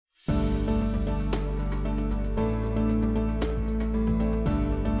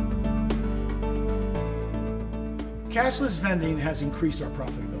Cashless vending has increased our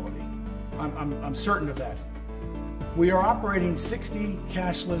profitability. I'm certain of that. We are operating 60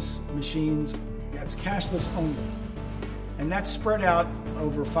 cashless machines. That's cashless only. And that's spread out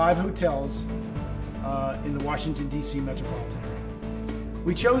over 5 hotels in the Washington, D.C. metropolitan area.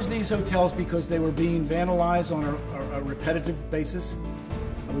 We chose these hotels because they were being vandalized on a repetitive basis.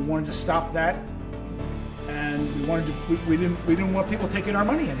 We wanted to stop that, and we didn't want people taking our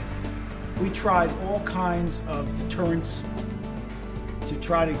money anymore. We tried all kinds of deterrents to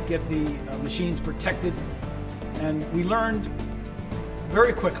try to get the machines protected, and we learned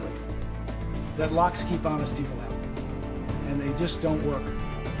very quickly that locks keep honest people out, and they just don't work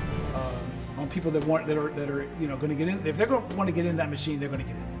on people that are going to get in. If they're going to want to get in that machine, they're going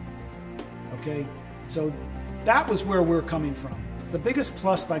to get in. Okay, so that was where we're coming from. The biggest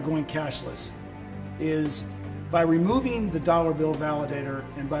plus by going cashless is by removing the dollar bill validator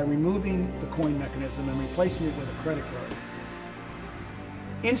and by removing the coin mechanism and replacing it with a credit card,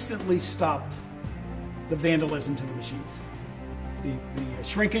 instantly stopped the vandalism to the machines. The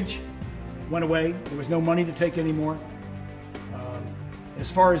shrinkage went away. There was no money to take anymore. As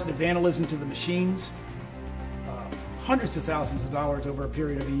far as the vandalism to the machines, hundreds of thousands of dollars over a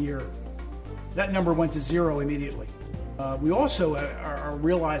period of a year. That number went to zero immediately. We also are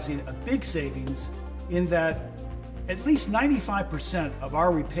realizing a big savings in that at least 95% of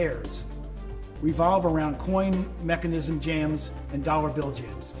our repairs revolve around coin mechanism jams and dollar bill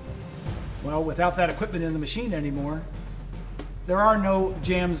jams. Well, without that equipment in the machine anymore, there are no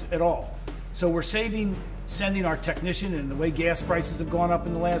jams at all. So we're saving sending our technician, and the way gas prices have gone up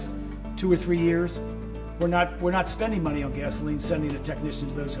in the last 2 or 3 years, we're not spending money on gasoline sending a technician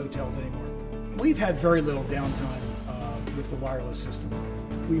to those hotels anymore. We've had very little downtime with the wireless system.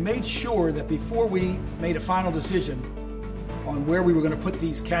 We made sure that before we made a final decision on where we were going to put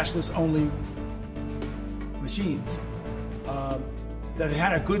these cashless only machines, that it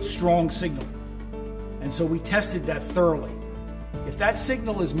had a good strong signal. And so we tested that thoroughly. If that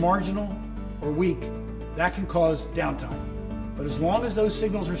signal is marginal or weak, that can cause downtime. But as long as those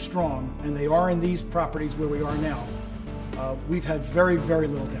signals are strong, and they are in these properties where we are now, we've had very, very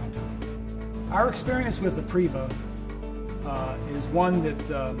little downtime. Our experience with Apriva is one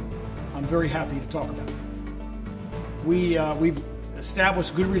that I'm very happy to talk about. We've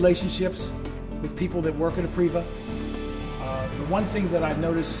established good relationships with people that work at Apriva. The one thing that I've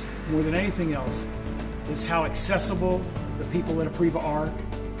noticed more than anything else is how accessible the people at Apriva are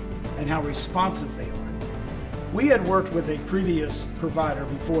and how responsive they are. We had worked with a previous provider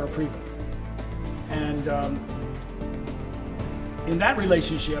before Apriva, and in that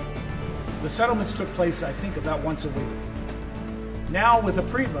relationship, the settlements took place, I think, about once a week. Now with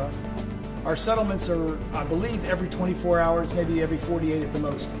Apriva, our settlements are, I believe, every 24 hours, maybe every 48 at the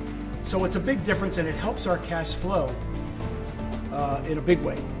most. So it's a big difference, and it helps our cash flow in a big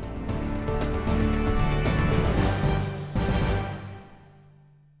way.